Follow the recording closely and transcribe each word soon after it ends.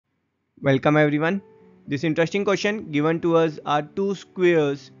Welcome everyone. This interesting question given to us are two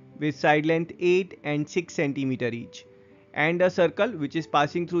squares with side length 8 and 6 centimeter each, and a circle which is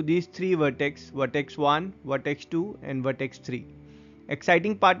passing through these three vertex 1, vertex 2 and vertex 3.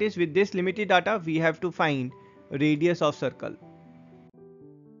 Exciting part is with this limited data we have to find radius of circle.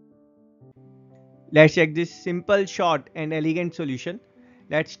 Let's check this simple, short and elegant solution.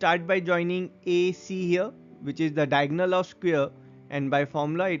 Let's start by joining AC here, which is the diagonal of square, and by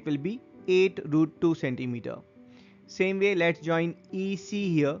formula it will be 8 root 2 centimeter. Same way, let's join EC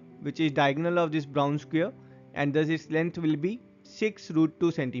here, which is diagonal of this brown square, and thus its length will be 6 root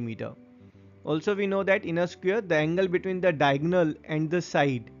 2 centimeter. Also we know that in a square the angle between the diagonal and the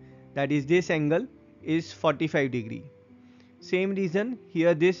side, that is this angle, is 45 degree. Same reason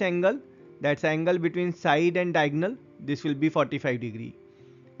here, this angle, that's angle between side and diagonal, this will be 45 degree,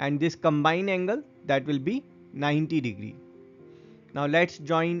 and this combined angle, that will be 90 degree. Now let's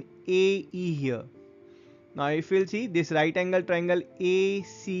join AE here. Now if we'll see this right angle triangle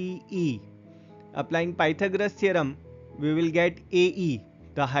ACE, applying Pythagoras theorem, we will get AE,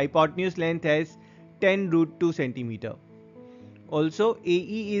 the hypotenuse length, as 10 root 2 centimeter. Also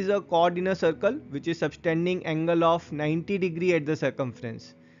AE is a chord in a circle which is subtending angle of 90 degree at the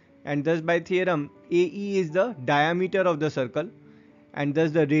circumference, and thus by theorem AE is the diameter of the circle, and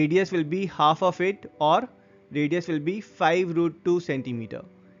thus the radius will be half of it, or radius will be 5 root 2 centimeter,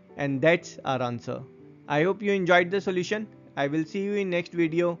 and that's our answer. I hope you enjoyed the solution. I will see you in next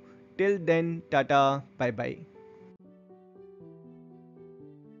video. Till then, tata, bye bye.